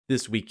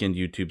This weekend,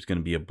 YouTube's going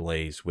to be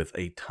ablaze with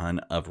a ton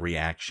of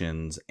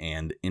reactions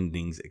and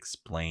endings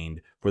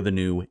explained for the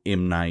new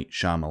M. Night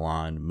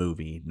Shyamalan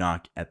movie,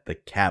 Knock at the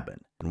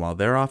Cabin. And while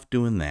they're off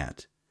doing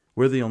that,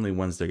 we're the only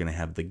ones that are going to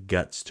have the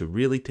guts to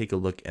really take a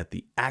look at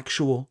the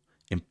actual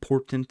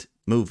important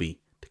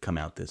movie to come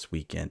out this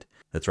weekend.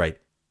 That's right,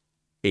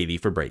 80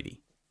 for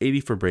Brady.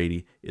 80 for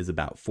Brady is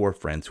about four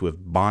friends who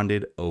have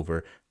bonded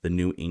over the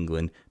New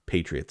England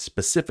Patriots,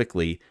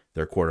 specifically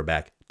their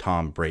quarterback,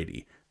 Tom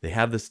Brady. They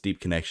have this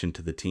deep connection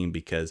to the team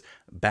because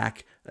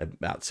back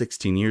about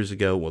 16 years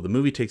ago, well, the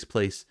movie takes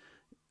place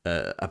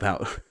there's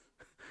a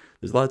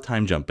lot of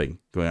time jumping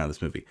going on in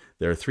this movie.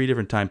 There are 3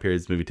 different time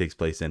periods the movie takes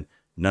place in.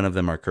 None of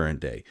them are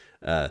current day.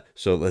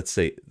 So let's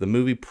say the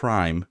movie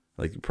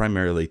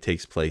primarily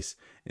takes place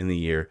in the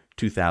year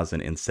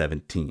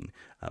 2017.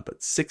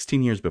 But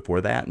 16 years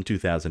before that, in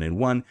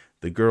 2001,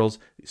 the girls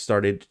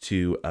started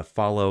to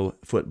follow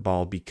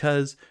football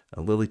because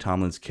Lily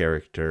Tomlin's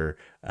character,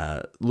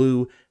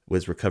 Lou,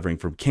 was recovering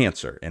from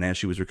cancer. And as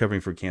she was recovering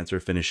from cancer,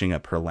 finishing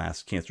up her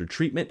last cancer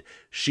treatment,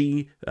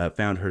 she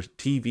found her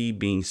TV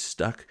being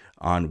stuck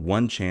on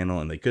one channel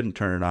and they couldn't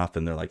turn it off.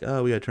 And they're like,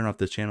 oh, we got to turn off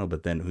this channel.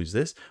 But then who's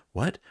this?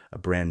 What? A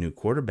brand new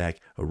quarterback,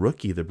 a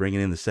rookie. They're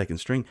bringing in the second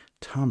string.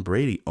 Tom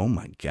Brady. Oh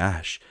my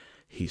gosh.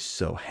 He's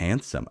so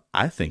handsome.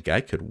 I think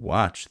I could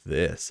watch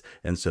this.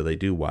 And so they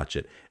do watch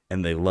it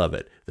and they love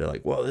it. They're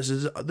like, well, this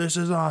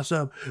is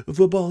awesome.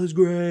 Football is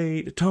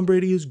great. Tom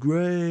Brady is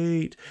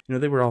great. You know,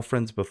 they were all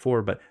friends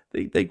before, but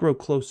they grow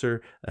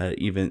closer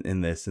even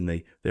in this,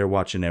 and they're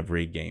watching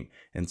every game.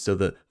 And so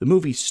the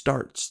movie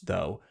starts,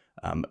 though,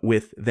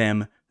 with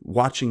them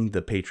watching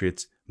the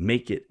Patriots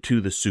make it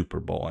to the Super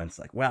Bowl. And it's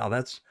like, wow,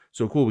 that's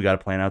so cool. We got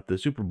to plan out the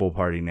Super Bowl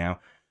party now.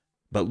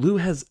 But Lou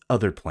has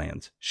other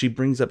plans. She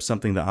brings up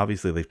something that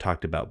obviously they've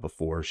talked about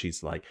before.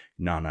 She's like,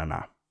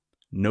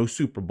 no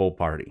Super Bowl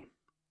party.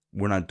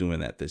 We're not doing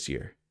that this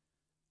year.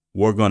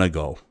 We're going to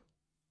go.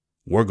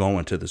 We're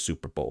going to the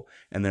Super Bowl.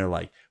 And they're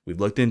like, we've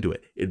looked into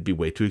it. It'd be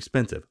way too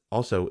expensive.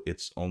 Also,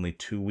 it's only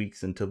 2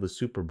 weeks until the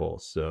Super Bowl.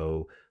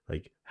 So,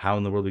 like, how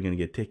in the world are we going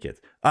to get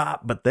tickets?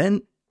 But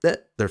then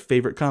their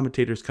favorite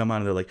commentators come on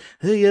and they're like,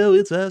 hey, yo,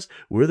 it's us.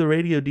 We're the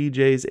radio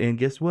DJs. And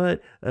guess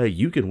what?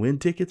 You can win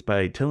tickets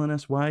by telling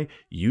us why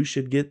you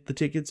should get the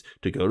tickets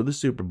to go to the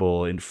Super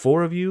Bowl. And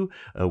 4 of you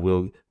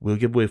will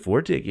give away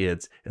 4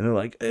 tickets. And they're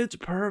like, it's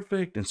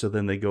perfect. And so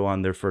then they go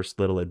on their first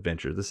little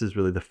adventure. This is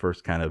really the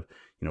first kind of,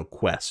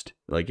 quest.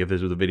 Like if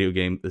this was a video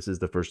game, this is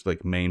the first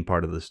main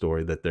part of the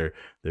story that they're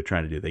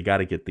trying to do. They got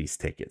to get these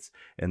tickets.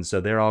 And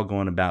so they're all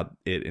going about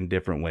it in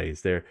different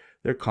ways. They're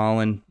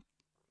calling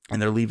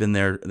and they're leaving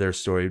their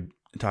story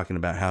talking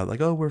about how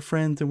oh, we're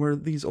friends and we're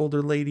these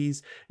older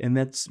ladies and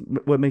that's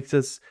what makes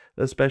us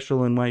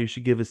special and why you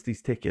should give us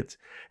these tickets.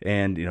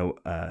 And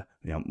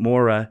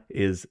Maura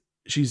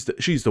she's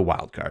the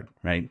wild card,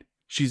 right?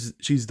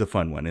 She's the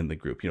fun one in the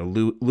group.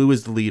 Lou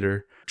is the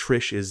leader,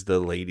 Trish is the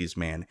ladies'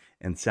 man,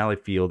 and Sally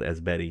Field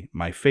as Betty,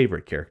 my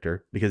favorite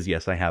character, because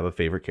yes, I have a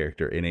favorite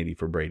character in 80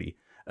 for Brady.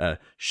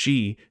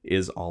 She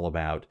is all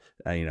about,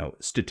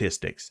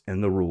 statistics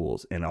and the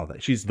rules and all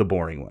that. She's the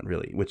boring one,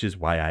 really, which is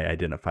why I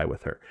identify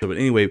with her. So, but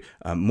anyway,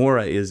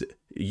 Maura is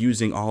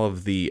using all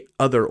of the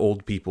other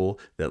old people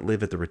that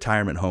live at the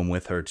retirement home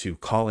with her to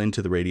call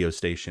into the radio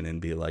station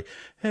and be like,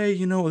 hey,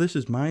 this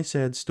is my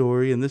sad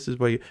story. And this is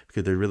why,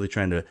 because they're really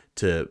trying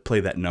to play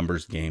that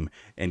numbers game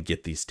and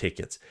get these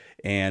tickets.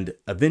 And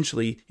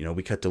eventually,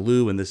 we cut to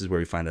Lou, and this is where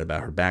we find out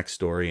about her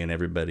backstory and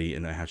everybody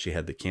and how she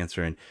had the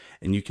cancer.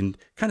 And you can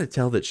kind of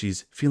tell that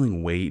she's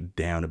feeling weighed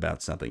down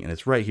about something. And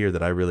it's right here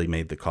that I really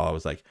made the call. I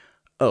was like,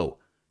 oh,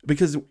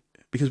 because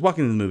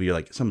walking in the movie, you're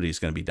like, somebody's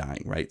going to be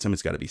dying, right?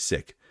 Somebody's got to be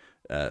sick.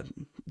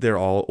 They're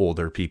all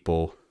older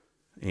people,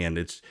 and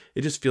it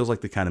just feels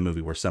like the kind of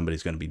movie where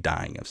somebody's going to be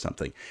dying of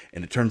something.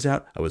 And it turns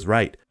out I was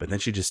right. But then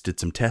she just did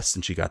some tests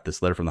and she got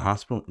this letter from the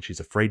hospital and she's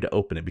afraid to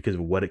open it because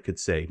of what it could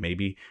say.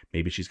 Maybe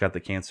she's got the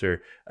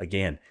cancer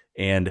again.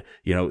 And,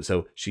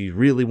 so she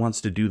really wants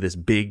to do this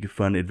big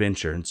fun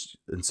adventure.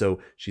 And so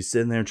she's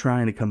sitting there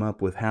trying to come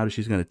up with how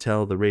she's going to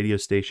tell the radio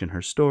station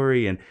her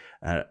story. And,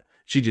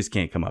 she just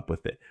can't come up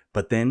with it.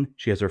 But then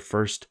she has her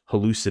first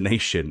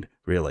hallucination,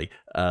 really,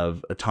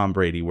 of a Tom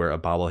Brady where a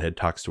bobblehead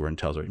talks to her and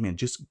tells her, man,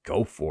 just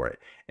go for it.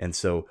 And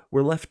so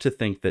we're left to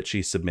think that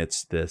she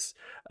submits this,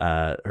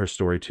 her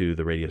story to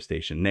the radio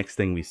station. Next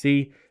thing we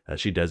see,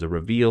 she does a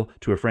reveal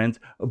to her friends.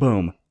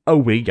 Boom. Oh,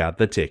 we got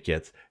the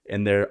tickets.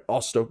 And they're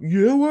all stoked.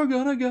 Yeah, we're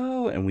going to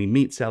go. And we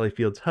meet Sally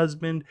Field's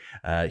husband.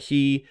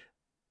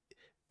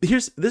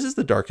 This is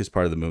the darkest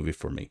part of the movie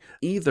for me.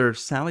 Either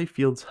Sally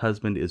Field's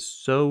husband is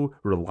so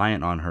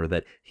reliant on her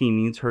that he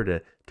needs her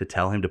to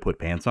tell him to put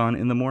pants on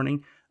in the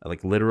morning.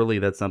 Like literally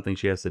that's something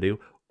she has to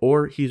do.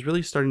 Or he's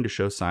really starting to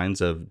show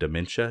signs of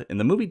dementia. And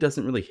the movie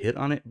doesn't really hit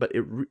on it. But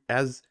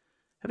as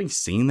having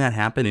seen that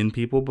happen in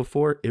people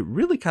before, it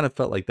really kind of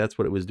felt like that's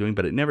what it was doing.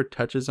 But it never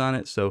touches on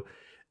it. So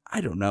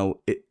I don't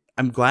know.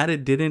 I'm glad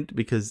it didn't,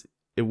 because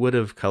it would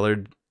have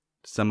colored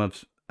some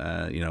of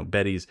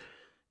Betty's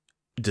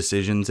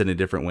decisions in a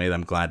different way that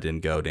I'm glad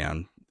didn't go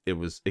down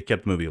it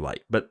kept the movie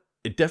light, but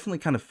it definitely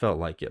kind of felt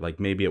like it. Like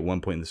maybe at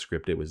one point in the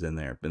script it was in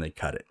there and they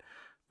cut it.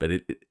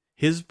 But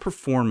his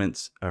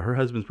performance, her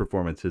husband's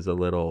performance is a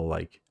little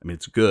like, I mean,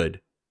 it's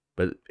good,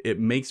 but it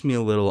makes me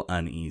a little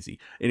uneasy.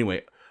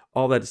 Anyway,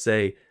 all that to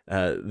say,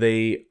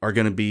 they are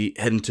going to be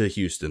heading to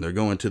Houston. They're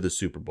going to the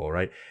Super Bowl,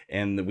 right?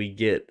 And we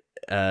get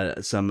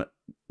some,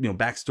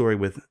 backstory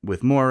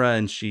with Maura,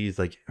 and she's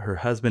like, her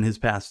husband has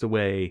passed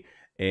away,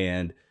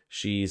 and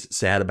she's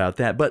sad about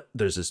that. But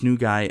there's this new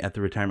guy at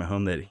the retirement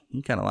home that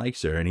he kind of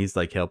likes her, and he's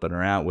like helping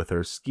her out with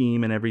her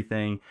scheme and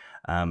everything.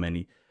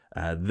 And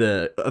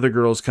the other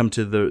girls come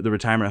to the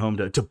retirement home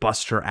to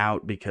bust her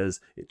out, because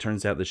it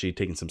turns out that she'd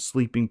taken some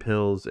sleeping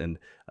pills, and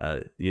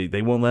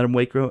they won't let them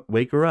wake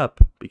her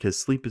up, because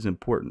sleep is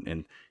important.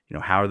 And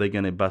how are they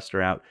going to bust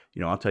her out?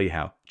 I'll tell you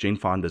how. Jane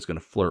Fonda is going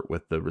to flirt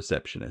with the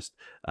receptionist.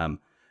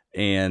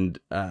 And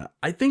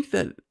I think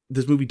that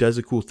this movie does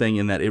a cool thing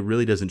in that it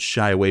really doesn't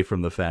shy away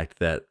from the fact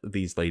that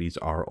these ladies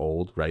are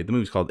old, right? The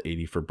movie's called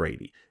 80 for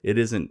Brady. It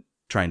isn't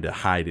trying to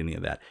hide any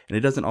of that. And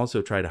it doesn't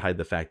also try to hide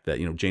the fact that,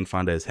 Jane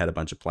Fonda has had a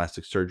bunch of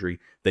plastic surgery.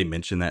 They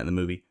mention that in the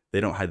movie.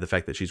 They don't hide the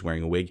fact that she's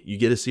wearing a wig. You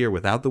get to see her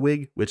without the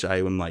wig, which I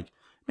am like,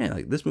 man,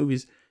 like this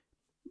movie's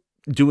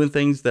doing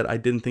things that I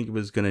didn't think it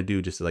was going to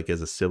do, just like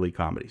as a silly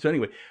comedy. So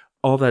anyway,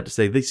 all that to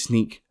say, they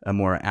sneak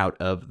Maura out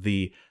of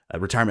the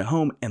retirement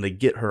home, and they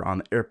get her on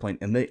the airplane,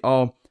 and they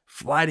all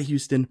fly to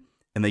Houston,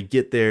 and they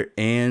get there,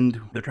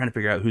 and they're trying to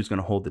figure out who's going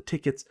to hold the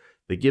tickets.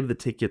 They give the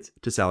tickets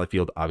to Sally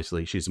Field.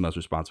 Obviously, she's the most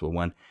responsible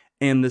one.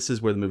 And this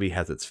is where the movie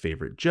has its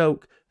favorite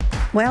joke.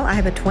 Well, I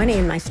have a 20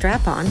 in my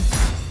strap-on.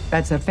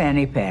 That's a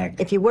fanny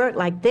pack. If you wear it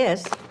like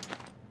this,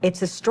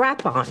 it's a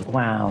strap-on.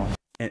 Wow.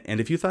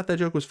 And if you thought that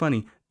joke was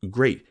funny,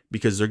 great,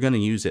 because they're going to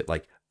use it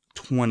like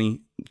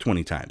 20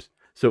 times.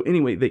 So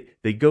anyway,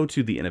 they go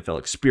to the NFL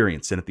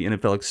Experience, and at the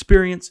NFL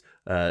Experience,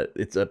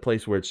 it's a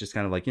place where it's just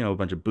kind of like, a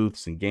bunch of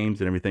booths and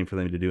games and everything for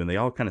them to do, and they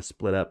all kind of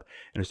split up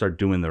and start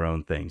doing their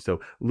own thing.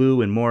 So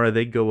Lou and Maura,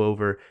 they go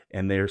over,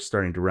 and they're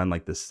starting to run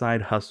like this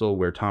side hustle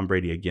where Tom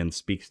Brady again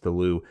speaks to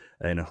Lou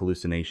in a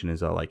hallucination,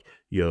 is all like,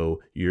 yo,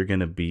 you're going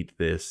to beat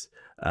this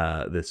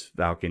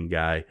Falcon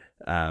guy,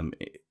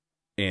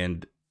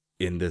 and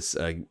in this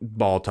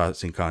ball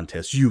tossing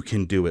contest, you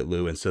can do it,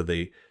 Lou. And so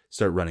they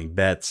start running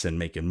bets and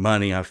making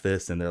money off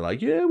this, and they're like,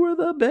 yeah, we're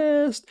the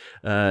best.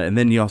 And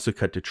then you also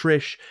cut to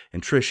Trish,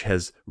 and Trish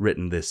has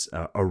written this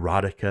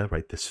erotica,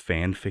 right, this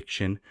fan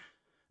fiction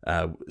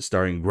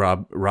starring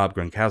Rob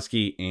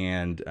Gronkowski,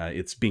 and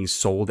it's being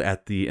sold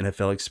at the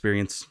NFL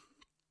Experience,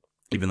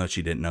 even though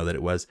she didn't know that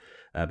it was.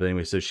 But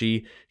anyway, so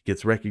she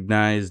gets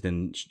recognized,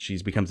 and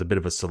she becomes a bit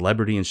of a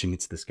celebrity, and she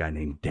meets this guy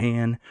named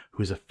Dan,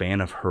 who's a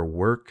fan of her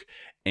work.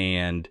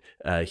 And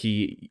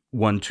he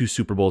won 2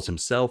 Super Bowls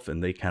himself,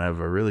 and they kind of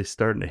are really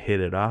starting to hit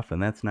it off,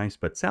 and that's nice.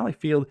 But Sally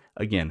Field,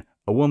 again,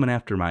 a woman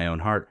after my own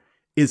heart,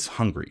 is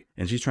hungry,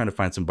 and she's trying to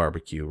find some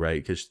barbecue,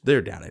 right? Because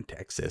they're down in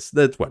Texas.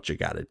 That's what you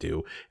got to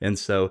do. And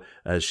so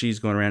she's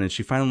going around, and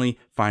she finally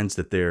finds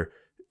that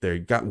they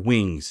got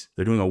wings.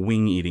 They're doing a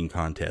wing eating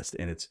contest,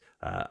 and it's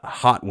a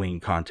hot wing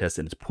contest,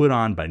 and it's put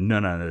on by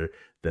none other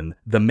than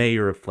the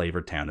mayor of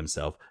Flavortown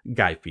himself,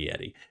 Guy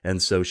Fieri.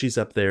 And so she's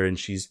up there, and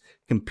she's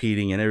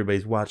competing, and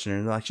everybody's watching her,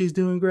 and they're like, she's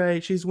doing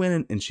great, she's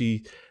winning. And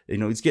she,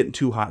 it's getting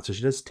too hot, so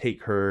she does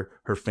take her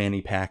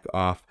fanny pack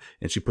off,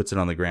 and she puts it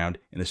on the ground.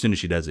 And as soon as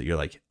she does it, you're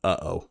like,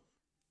 uh-oh,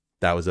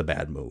 that was a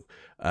bad move.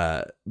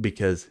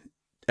 Because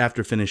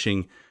after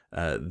finishing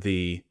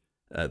the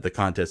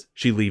contest,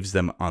 she leaves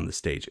them on the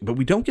stage. But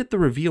we don't get the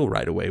reveal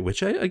right away,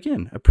 which I,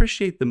 again,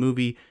 appreciate the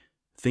movie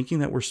thinking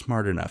that we're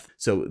smart enough.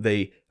 So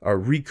they are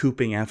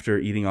recouping after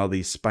eating all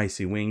these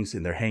spicy wings,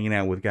 and they're hanging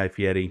out with Guy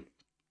Fieri.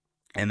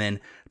 And then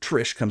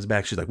Trish comes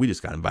back. She's like, we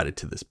just got invited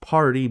to this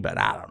party, but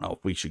I don't know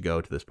if we should go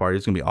to this party.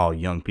 It's going to be all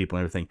young people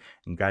and everything.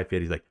 And Guy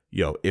Fieri's like,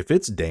 yo, if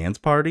it's Dan's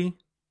party,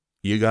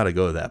 you got to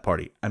go to that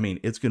party. I mean,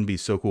 it's going to be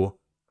so cool.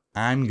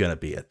 I'm going to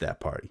be at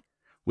that party,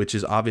 which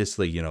is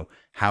obviously,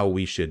 how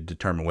we should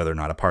determine whether or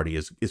not a party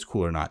is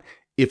cool or not,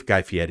 if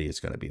Guy Fieri is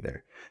going to be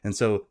there. And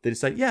so they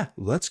decide, yeah,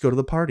 let's go to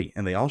the party.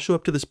 And they all show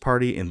up to this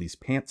party in these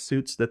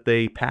pantsuits that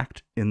they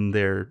packed in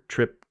their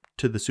trip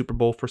to the Super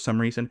Bowl for some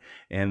reason.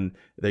 And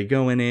they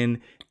go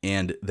in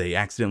and they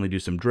accidentally do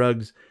some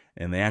drugs,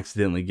 and they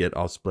accidentally get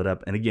all split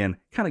up. And again,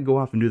 kind of go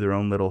off and do their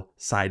own little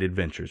side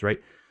adventures,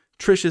 right?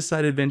 Trish's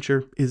side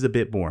adventure is a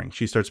bit boring.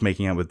 She starts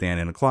making out with Dan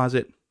in a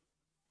closet.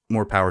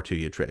 More power to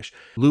you, Trish.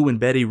 Lou and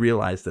Betty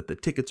realize that the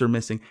tickets are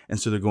missing, and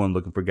so they're going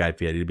looking for Guy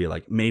Fieri to be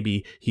like,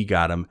 maybe he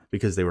got them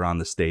because they were on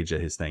the stage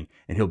at his thing,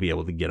 and he'll be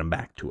able to get them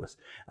back to us.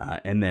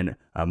 And then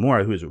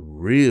Maura, who's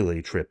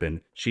really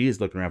tripping, she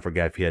is looking around for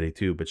Guy Fieri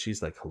too, but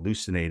she's like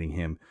hallucinating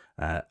him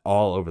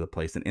all over the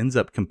place, and ends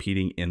up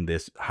competing in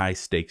this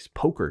high-stakes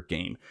poker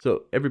game.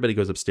 So everybody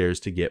goes upstairs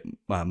to get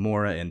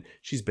Maura, and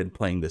she's been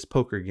playing this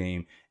poker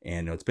game,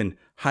 and it's been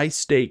high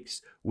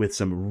stakes with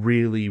some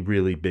really,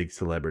 really big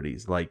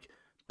celebrities, like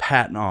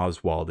Patton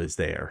Oswalt is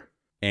there,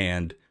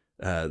 and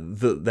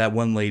that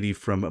one lady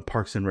from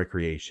Parks and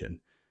Recreation,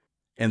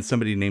 and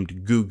somebody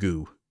named Goo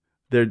Goo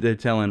they're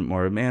telling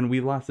Maura, man, we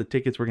lost the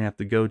tickets. We're gonna have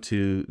to go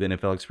to the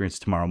NFL Experience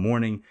tomorrow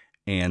morning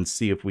and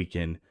see if we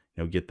can,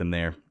 get them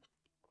there.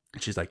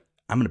 And she's like,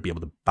 I'm gonna be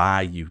able to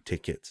buy you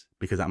tickets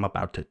because I'm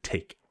about to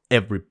take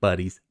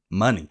everybody's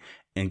money.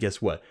 And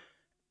guess what?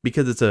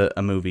 Because it's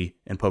a movie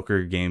and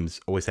poker games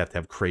always have to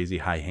have crazy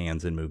high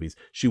hands in movies,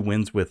 she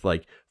wins with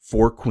like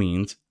 4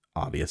 queens,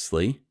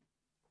 obviously.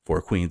 4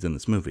 queens in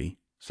this movie.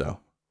 So,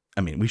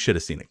 I mean, we should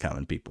have seen it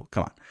coming, people.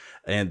 Come on.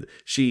 And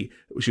she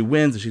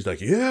wins and she's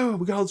like, yeah,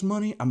 we got all this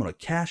money. I'm going to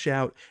cash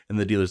out. And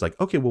the dealer's like,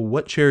 okay, well,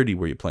 what charity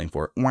were you playing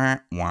for? Wah,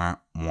 wah,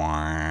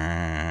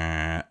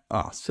 wah.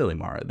 Oh, silly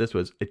Mara. This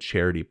was a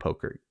charity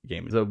poker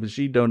game. So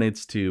she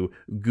donates to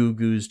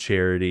Gugu's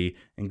charity.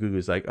 And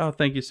Gugu's like, oh,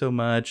 thank you so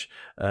much.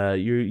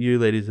 You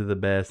ladies are the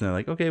best. And they're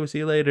like, okay, we'll see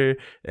you later.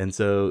 And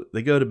so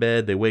they go to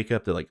bed. They wake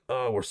up. They're like,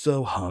 oh, we're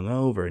so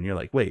hungover. And you're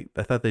like, wait,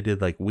 I thought they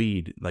did like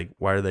weed. Like,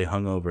 why are they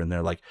hungover? And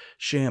they're like,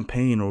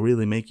 champagne will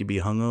really make you be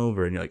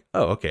hungover. And you're like,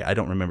 oh, okay. I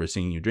don't remember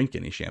seeing you drink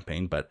any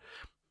champagne, but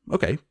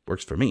okay,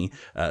 works for me.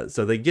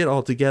 So they get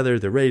all together.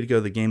 They're ready to go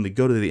to the game. They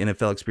go to the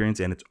NFL Experience,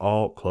 and it's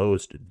all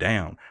closed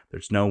down.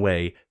 There's no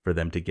way for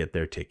them to get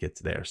their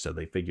tickets there. So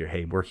they figure,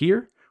 hey, we're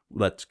here.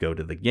 Let's go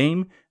to the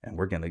game, and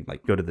we're going to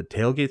go to the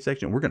tailgate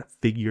section. We're going to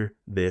figure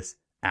this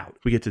out.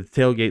 We get to the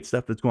tailgate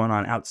stuff that's going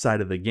on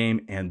outside of the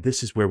game, and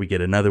this is where we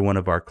get another one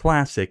of our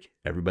classic,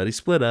 everybody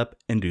split up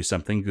and do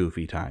something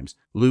goofy times.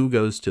 Lou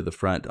goes to the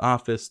front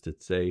office to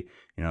say,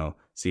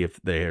 see if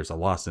there's a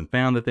lost and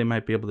found that they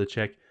might be able to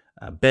check.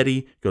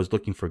 Betty goes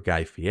looking for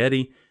Guy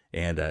Fieri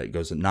and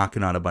goes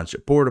knocking on a bunch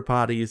of porta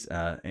potties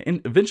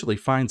and eventually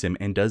finds him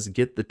and does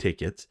get the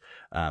tickets.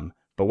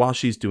 But while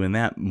she's doing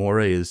that,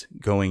 Maura is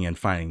going and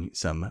finding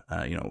some,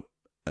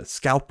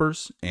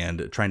 scalpers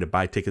and trying to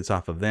buy tickets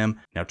off of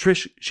them. Now,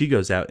 Trish, she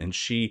goes out and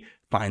she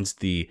finds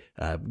the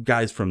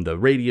guys from the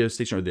radio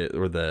station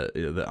or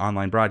the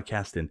online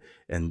broadcast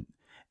and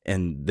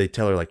they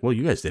tell her like, well,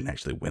 you guys didn't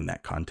actually win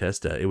that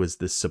contest. It was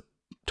this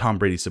Tom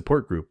Brady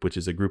support group, which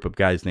is a group of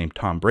guys named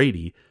Tom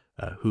Brady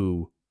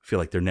who feel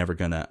like they're never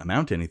going to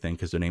amount to anything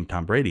because they're named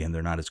Tom Brady and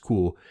they're not as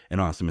cool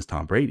and awesome as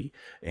Tom Brady.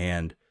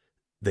 And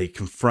they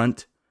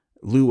confront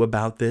Lou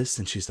about this,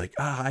 and she's like,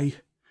 I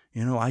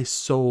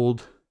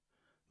sold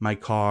my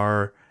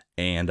car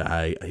and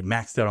I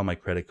maxed out all my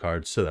credit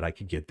cards so that I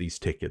could get these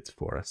tickets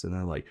for us. And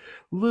they're like,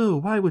 Lou,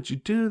 why would you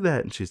do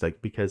that? And she's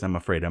like, because I'm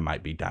afraid I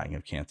might be dying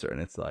of cancer.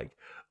 And it's like,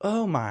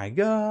 oh my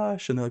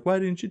gosh. And they're like, why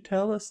didn't you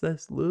tell us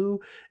this, Lou?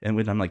 And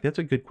when I'm like, that's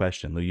a good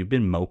question, Lou. You've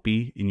been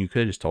mopey and you could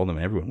have just told them,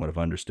 everyone would have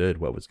understood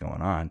what was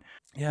going on.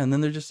 Yeah. And then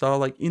they're just all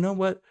like, you know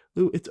what,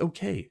 Lou, it's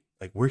okay.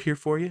 Like, we're here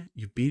for you.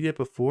 You beat it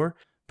before.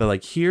 But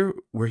like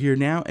we're here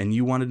now, and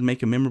you wanted to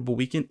make a memorable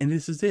weekend, and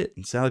this is it.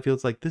 And Sally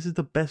feels like, this is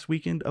the best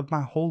weekend of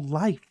my whole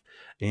life,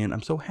 and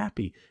I'm so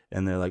happy.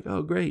 And they're like,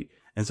 oh, great.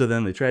 And so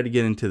then they try to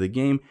get into the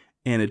game,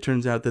 and it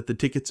turns out that the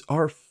tickets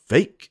are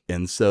fake.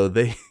 And so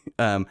they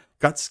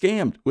got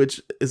scammed, which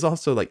is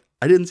also like,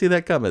 I didn't see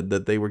that coming,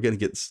 that they were going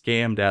to get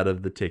scammed out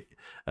of the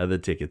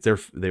tickets.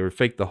 They were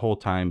fake the whole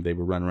time. They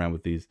were running around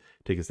with these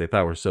tickets they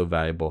thought were so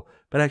valuable,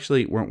 but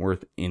actually weren't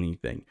worth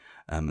anything.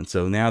 And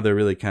so now they're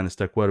really kind of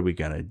stuck. What are we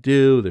going to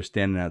do? They're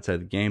standing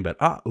outside the game, but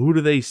who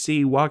do they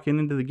see walking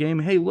into the game?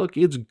 Hey, look,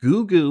 it's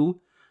Gugu.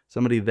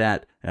 Somebody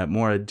that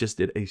Maura just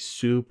did a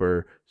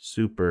super,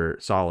 super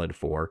solid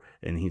for.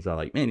 And he's all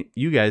like, man,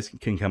 you guys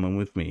can come in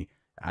with me.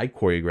 I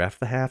choreographed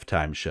the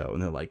halftime show.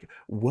 And they're like,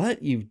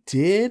 what, you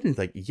did? And it's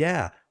like,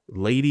 yeah,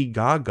 Lady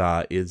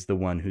Gaga is the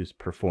one who's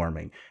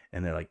performing.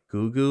 And they're like,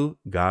 Gugu,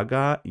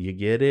 Gaga, you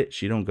get it?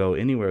 She don't go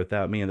anywhere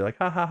without me. And they're like,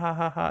 ha, ha, ha,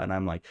 ha, ha. And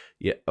I'm like,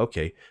 yeah,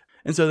 okay.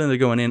 And so then they're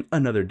going in,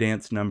 another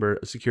dance number.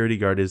 A security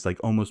guard is like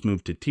almost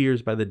moved to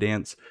tears by the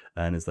dance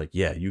and is like,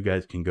 yeah, you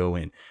guys can go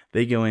in.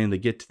 They go in, they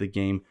get to the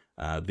game.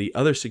 The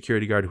other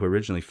security guard who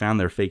originally found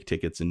their fake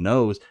tickets and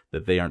knows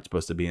that they aren't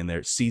supposed to be in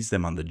there, sees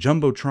them on the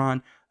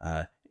Jumbotron,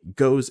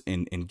 goes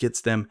and gets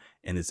them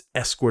and is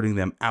escorting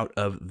them out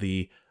of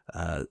the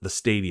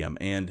stadium.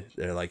 And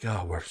they're like,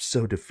 oh, we're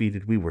so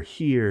defeated. We were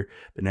here,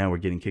 but now we're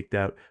getting kicked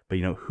out. But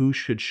who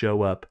should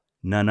show up?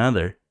 None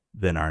other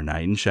than our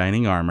knight in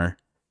shining armor,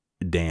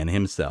 Dan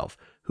himself,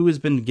 who has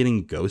been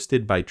getting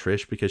ghosted by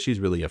Trish because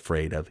she's really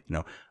afraid of,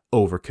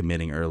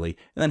 overcommitting early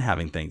and then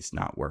having things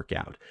not work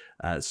out.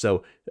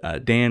 So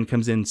Dan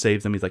comes in,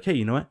 saves them. He's like, hey,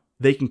 you know what?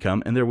 They can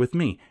come and they're with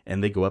me.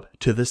 And they go up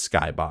to the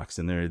skybox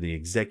and they're the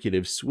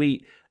executive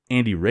suite.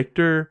 Andy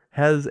Richter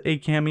has a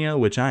cameo,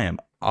 which I am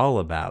all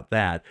about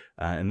that.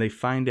 And they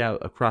find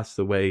out across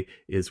the way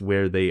is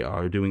where they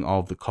are doing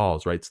all of the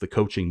calls, right? It's the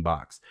coaching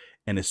box.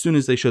 And as soon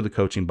as they show the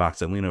coaching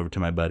box, I lean over to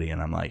my buddy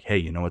and I'm like, hey,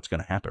 you know what's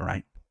going to happen,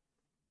 right?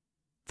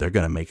 They're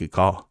going to make a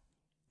call.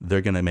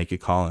 They're going to make a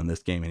call in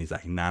this game. And he's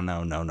like,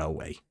 no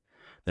way.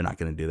 They're not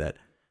going to do that.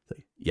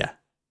 Like,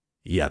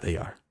 yeah, they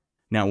are.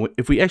 Now,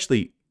 if we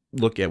actually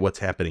look at what's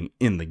happening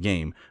in the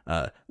game,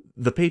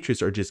 the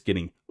Patriots are just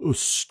getting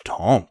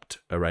stomped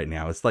right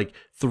now. It's like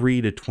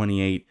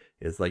 3-28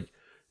 is like,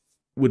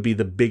 would be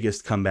the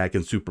biggest comeback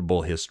in Super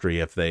Bowl history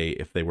if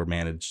they were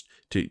managed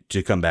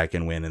to come back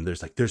and win. And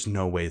there's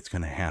no way it's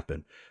going to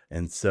happen.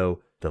 And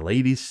so the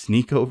ladies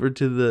sneak over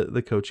to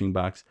the coaching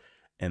box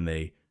and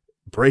they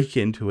break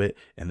into it,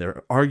 and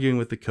they're arguing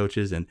with the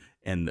coaches, and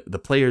the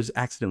players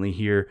accidentally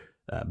hear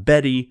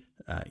Betty,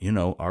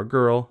 our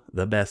girl,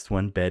 the best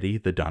one, Betty,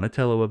 the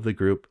Donatello of the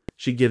group.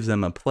 She gives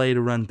them a play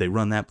to run. They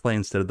run that play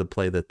instead of the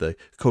play that the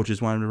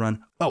coaches wanted to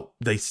run. Oh,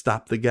 they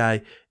stop the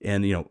guy,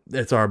 and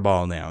it's our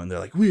ball now. And they're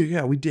like,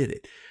 we did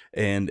it.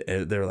 And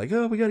they're like,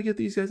 oh, we got to get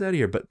these guys out of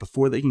here. But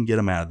before they can get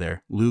them out of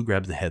there, Lou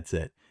grabs the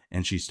headset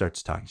and she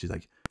starts talking. She's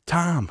like,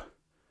 Tom,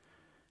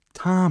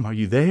 are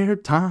you there,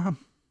 Tom?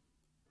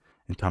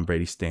 And Tom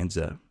Brady stands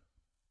up.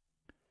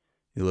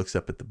 He looks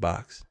up at the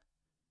box.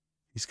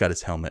 He's got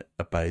his helmet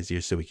up by his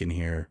ear so he can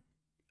hear her.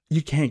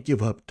 You can't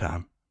give up,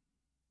 Tom.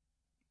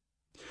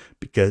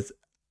 Because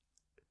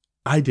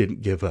I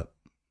didn't give up.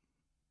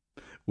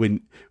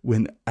 When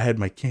I had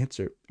my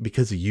cancer,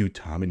 because of you,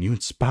 Tom, and you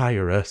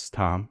inspire us,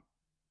 Tom.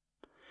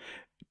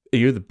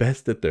 You're the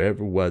best that there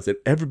ever was. And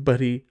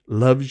everybody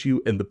loves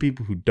you, and the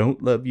people who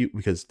don't love you,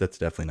 because that's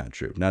definitely not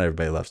true. Not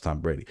everybody loves Tom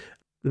Brady.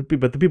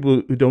 But the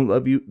people who don't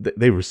love you,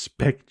 they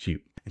respect you.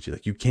 And she's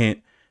like, you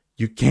can't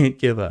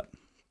give up.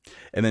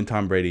 And then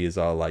Tom Brady is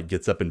all like,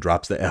 gets up and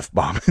drops the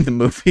F-bomb in the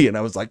movie. And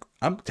I was like,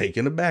 I'm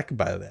taken aback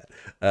by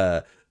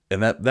that.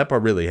 And that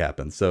part really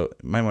happened. So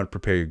you might want to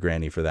prepare your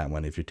granny for that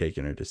one if you're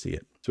taking her to see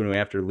it. So anyway,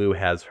 after Lou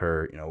has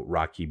her,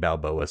 Rocky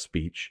Balboa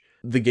speech,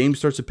 the game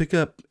starts to pick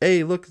up.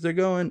 Hey, look, they're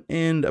going.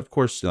 And of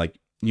course, they're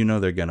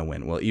going to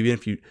win. Well, even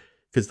if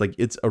because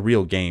it's a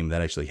real game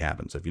that actually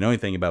happens. So if you know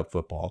anything about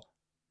football,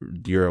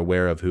 you're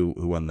aware of who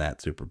won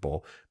that Super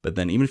Bowl. But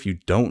then even if you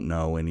don't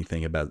know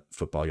anything about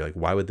football, you're like,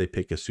 why would they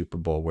pick a Super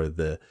Bowl where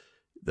the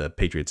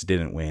Patriots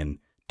didn't win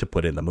to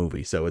put in the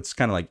movie? So it's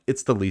kind of like,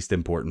 it's the least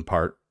important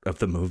part of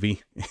the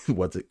movie,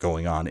 what's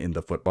going on in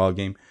the football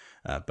game.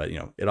 But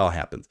it all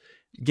happens.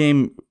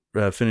 Game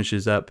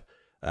finishes up.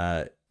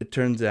 It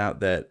turns out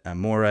that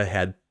Maura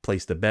had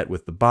placed a bet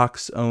with the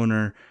box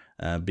owner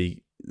because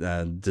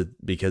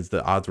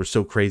the odds were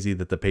so crazy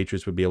that the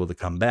Patriots would be able to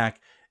come back.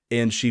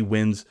 And she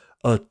wins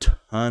a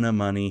ton of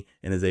money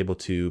and is able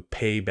to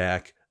pay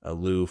back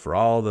Lou for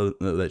all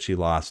that she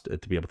lost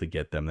to be able to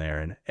get them there.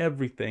 And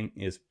everything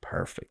is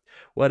perfect.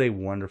 What a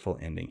wonderful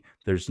ending.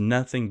 There's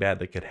nothing bad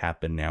that could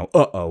happen now.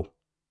 Uh-oh.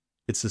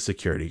 It's the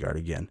security guard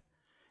again.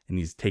 And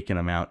he's taking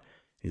them out.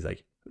 He's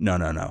like,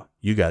 no.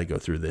 You got to go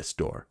through this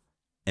door.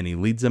 And he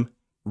leads them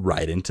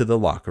right into the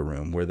locker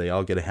room where they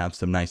all get to have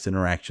some nice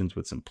interactions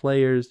with some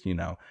players.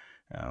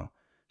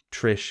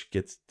 Trish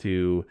gets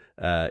to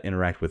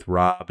interact with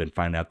Rob and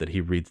find out that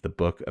he reads the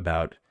book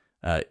about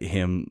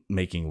him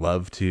making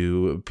love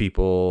to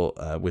people,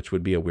 which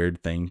would be a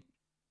weird thing,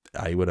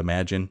 I would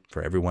imagine,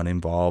 for everyone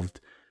involved.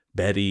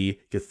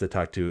 Betty gets to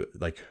talk to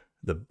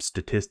the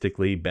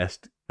statistically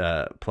best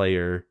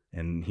player,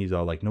 and he's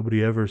all like,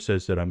 nobody ever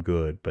says that I'm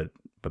good, but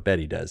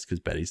Betty does,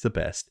 because Betty's the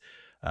best.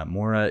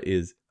 Maura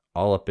is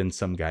all up in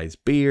some guy's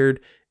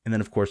beard, and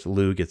then of course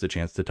Lou gets a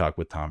chance to talk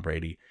with Tom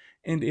Brady.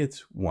 And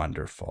it's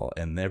wonderful,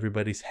 and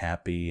everybody's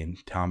happy,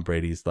 and Tom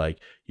Brady's like,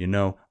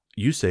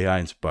 you say I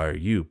inspire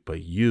you,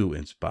 but you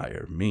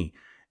inspire me.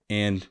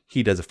 And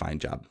he does a fine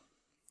job.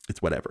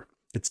 It's whatever.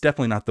 It's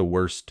definitely not the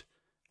worst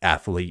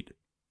athlete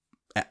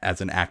as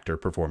an actor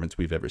performance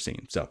we've ever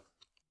seen. So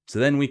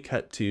then we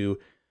cut to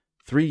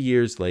 3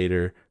 years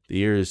later. The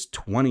year is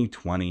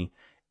 2020,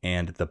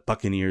 and the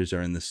Buccaneers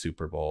are in the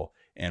Super Bowl,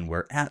 and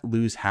we're at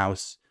Lou's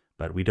house.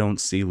 But we don't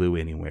see Lou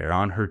anywhere.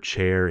 On her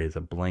chair is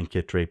a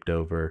blanket draped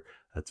over.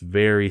 That's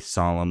very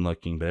solemn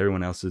looking, but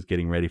everyone else is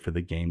getting ready for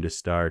the game to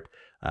start.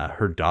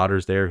 Her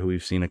daughter's there, who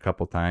we've seen a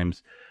couple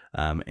times.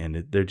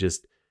 And they're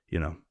just,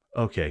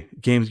 okay,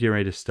 game's getting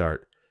ready to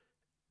start.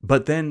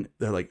 But then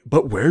they're like,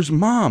 but where's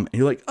Mom? And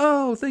you're like,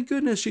 oh, thank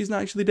goodness she's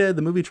not actually dead.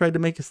 The movie tried to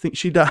make us think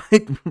she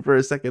died for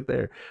a second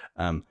there.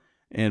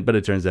 But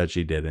it turns out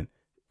she didn't.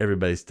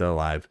 Everybody's still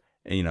alive.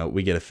 And,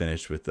 we get a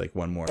finish with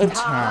one more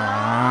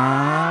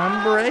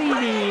Tom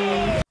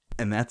Brady.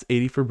 And that's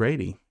 80 for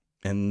Brady.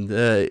 And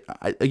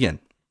again,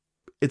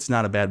 it's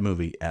not a bad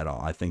movie at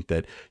all. I think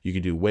that you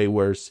could do way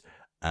worse.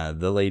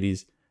 The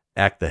ladies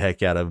act the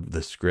heck out of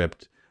the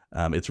script.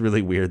 It's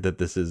really weird that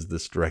this is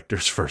this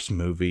director's first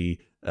movie.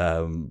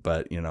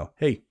 But,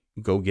 hey,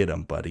 go get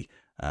him, buddy.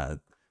 And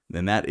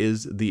that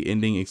is the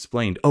ending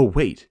explained. Oh,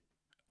 wait,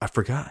 I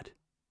forgot.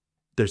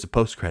 There's a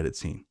post-credit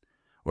scene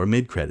or a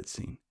mid-credit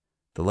scene.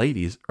 The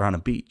ladies are on a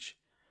beach,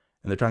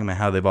 and they're talking about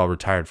how they've all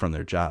retired from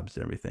their jobs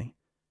and everything.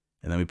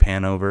 And then we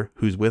pan over.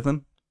 Who's with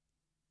them?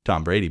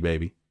 Tom Brady,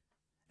 baby.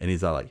 And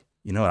he's all like,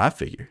 you know what I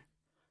figure?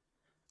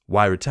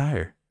 Why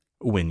retire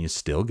when you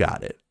still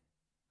got it?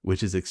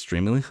 Which is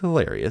extremely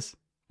hilarious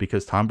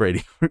because Tom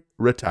Brady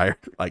retired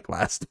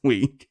last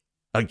week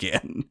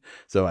again.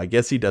 So I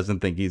guess he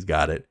doesn't think he's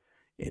got it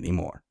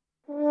anymore.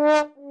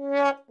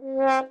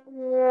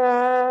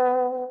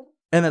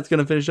 And that's going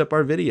to finish up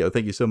our video.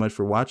 Thank you so much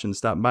for watching and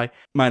stopping by.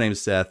 My name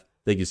is Seth.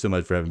 Thank you so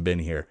much for having been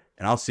here.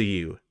 And I'll see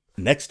you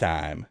next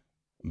time.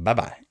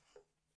 Bye-bye.